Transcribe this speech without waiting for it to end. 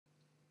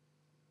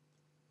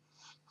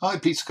Hi,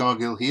 Pete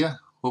Cargill here.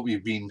 Hope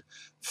you've been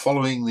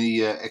following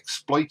the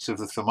exploits of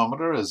the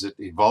thermometer as it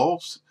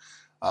evolves.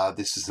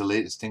 This is the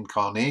latest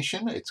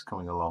incarnation. It's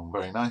coming along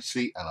very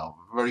nicely, and I'll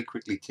very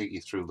quickly take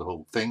you through the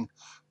whole thing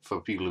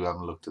for people who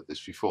haven't looked at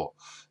this before.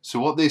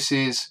 So what this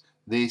is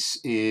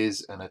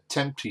an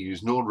attempt to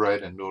use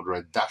Node-RED and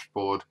Node-RED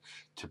dashboard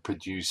to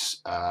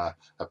produce a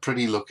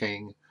pretty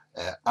looking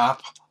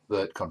app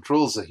that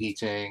controls the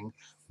heating,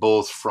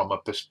 both from a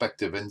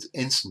perspective of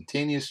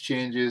instantaneous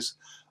changes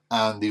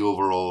and the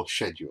overall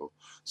schedule.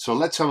 So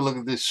let's have a look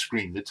at this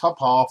screen. The top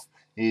half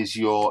is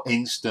your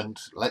instant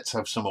let's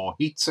have some more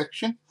heat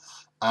section,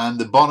 and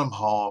the bottom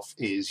half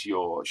is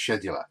your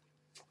scheduler.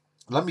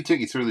 Let me take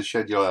you through the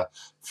scheduler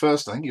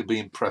first. I think you'll be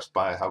impressed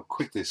by how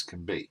quick this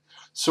can be.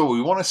 So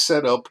we want to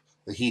set up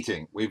the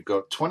heating. We've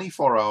got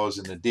 24 hours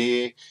in a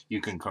day. You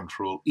can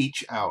control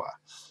each hour.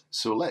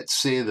 So let's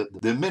say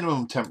that the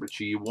minimum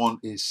temperature you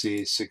want is,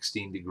 say,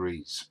 16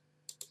 degrees.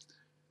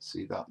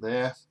 See that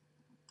there?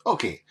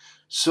 Okay,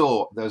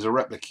 so there's a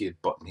replicate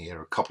button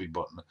here, a copy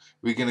button.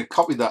 We're going to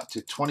copy that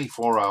to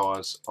 24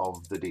 hours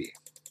of the day.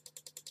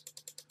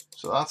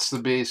 So that's the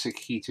basic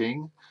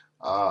heating.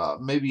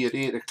 Maybe at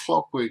 8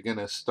 o'clock we're going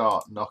to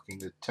start knocking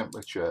the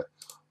temperature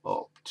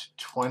up to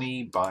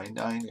 20 by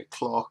 9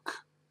 o'clock.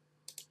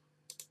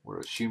 We're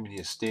assuming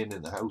you're staying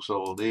in the house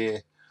all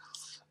day.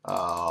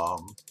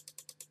 Oh,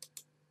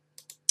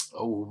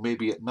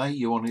 maybe at night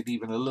you want it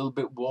even a little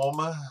bit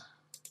warmer.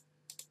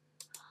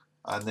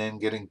 And then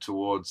getting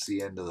towards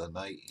the end of the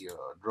night,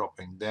 you're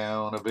dropping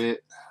down a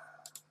bit.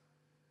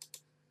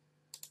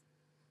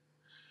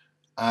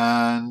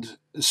 And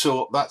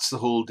so that's the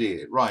whole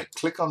day. Right,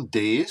 click on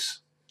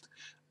days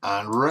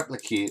and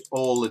replicate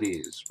all the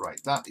days. Right,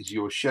 that is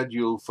your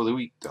schedule for the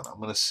week done. I'm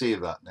going to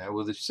save that now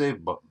with the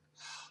save button.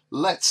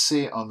 Let's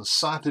say on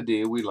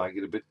Saturday we like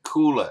it a bit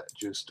cooler,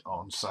 just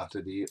on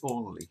Saturday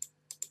only.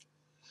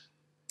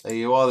 There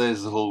you are,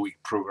 there's the whole week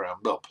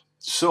programmed up.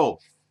 So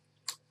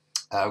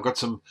I've got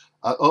some,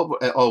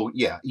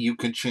 yeah, you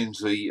can change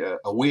the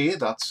away,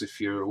 that's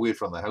if you're away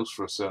from the house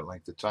for a certain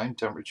length of time,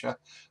 temperature,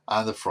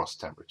 and the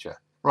frost temperature.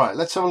 Right,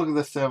 let's have a look at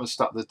the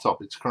thermostat at the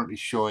top. It's currently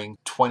showing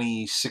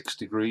 26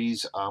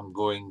 degrees. I'm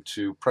going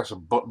to press a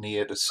button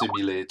here to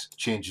simulate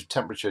change of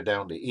temperature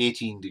down to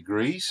 18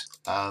 degrees.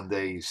 And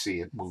there you see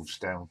it moves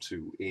down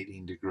to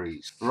 18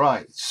 degrees.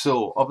 Right,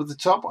 so up at the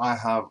top I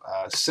have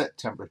a set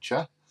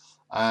temperature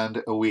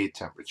and away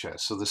temperature.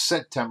 So the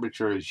set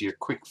temperature is your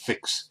quick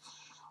fix.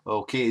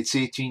 Okay, it's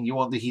 18. You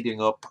want the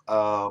heating up.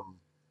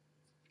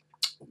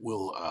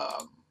 We'll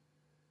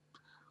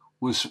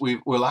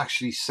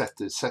actually set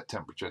the set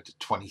temperature to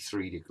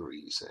 23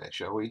 degrees there,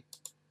 shall we?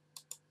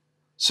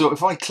 So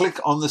if I click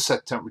on the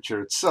set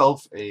temperature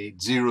itself, it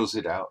zeroes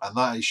it out, and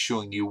that is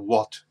showing you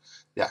what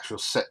the actual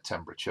set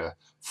temperature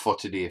for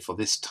today, for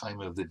this time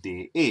of the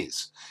day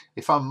is.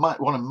 If I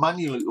want to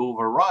manually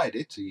override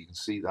it, so you can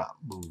see that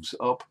moves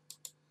up,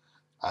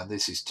 and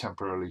this is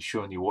temporarily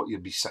showing you what you'll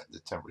be setting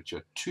the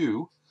temperature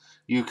to.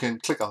 You can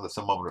click on the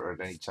thermometer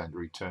at any time to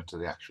return to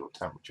the actual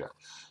temperature.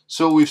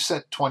 So we've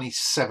set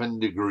 27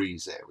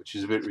 degrees there, which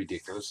is a bit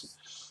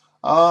ridiculous.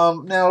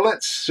 Now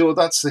so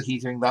that's the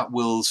heating. That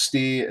will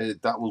stay,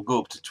 that will go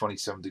up to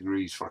 27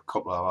 degrees for a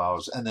couple of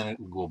hours, and then it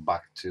will go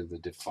back to the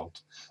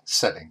default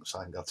settings.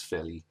 I think that's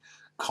fairly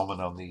common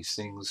on these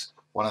things.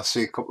 When I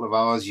say a couple of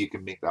hours, you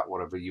can make that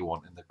whatever you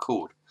want in the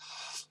code.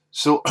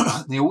 So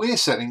the away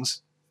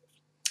settings,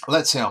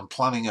 let's say I'm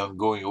planning on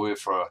going away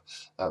for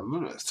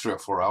 3 or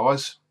 4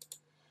 hours.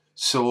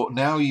 So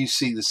now you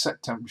see the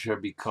set temperature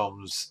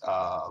becomes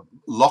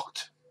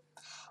locked,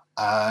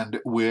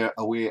 and we're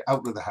away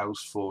out of the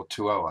house for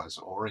 2 hours,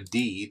 or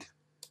indeed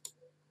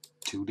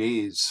 2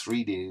 days,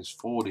 3 days,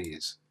 4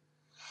 days.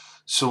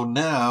 So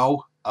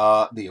now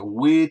the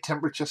away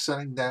temperature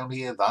setting down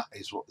here, that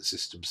is what the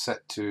system's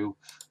set to,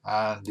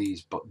 and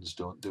these buttons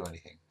don't do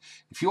anything.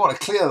 If you want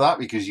to clear that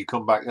because you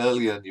come back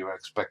earlier than you were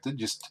expected,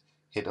 just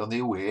hit on the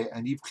away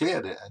and you've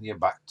cleared it, and you're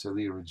back to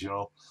the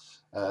original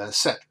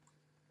set.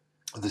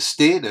 The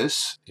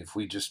status, if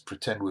we just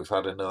pretend we've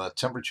had another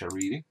temperature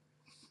reading,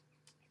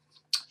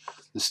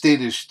 the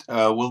status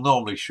will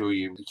normally show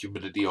you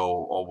humidity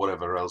or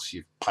whatever else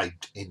you've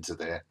piped into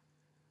there.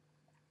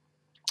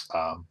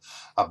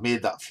 I've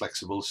made that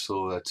flexible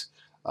so that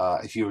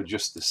if you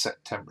adjust the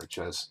set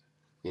temperatures,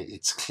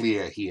 it's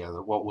clear here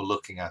that what we're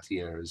looking at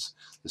here is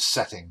the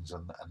settings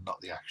and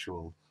not the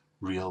actual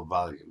real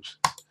values.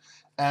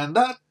 And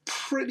that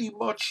pretty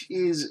much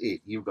is it.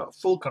 You've got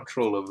full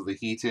control over the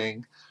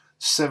heating.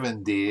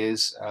 7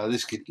 days.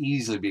 This could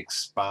easily be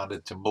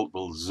expanded to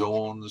multiple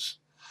zones.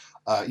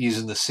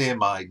 Using the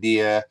same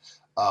idea,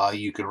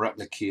 you can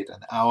replicate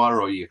an hour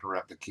or you can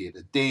replicate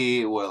a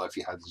day. Well, if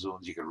you had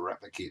zones, you could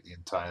replicate the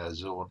entire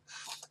zone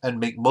and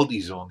make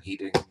multi-zone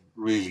heating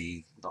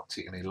really not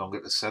take any longer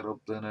to set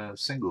up than a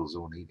single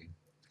zone heating.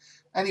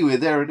 Anyway,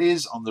 there it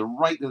is. On the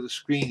right of the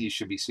screen, you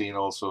should be seeing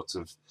all sorts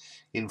of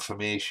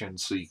information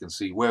so you can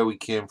see where we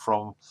came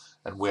from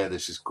and where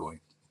this is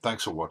going.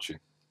 Thanks for watching.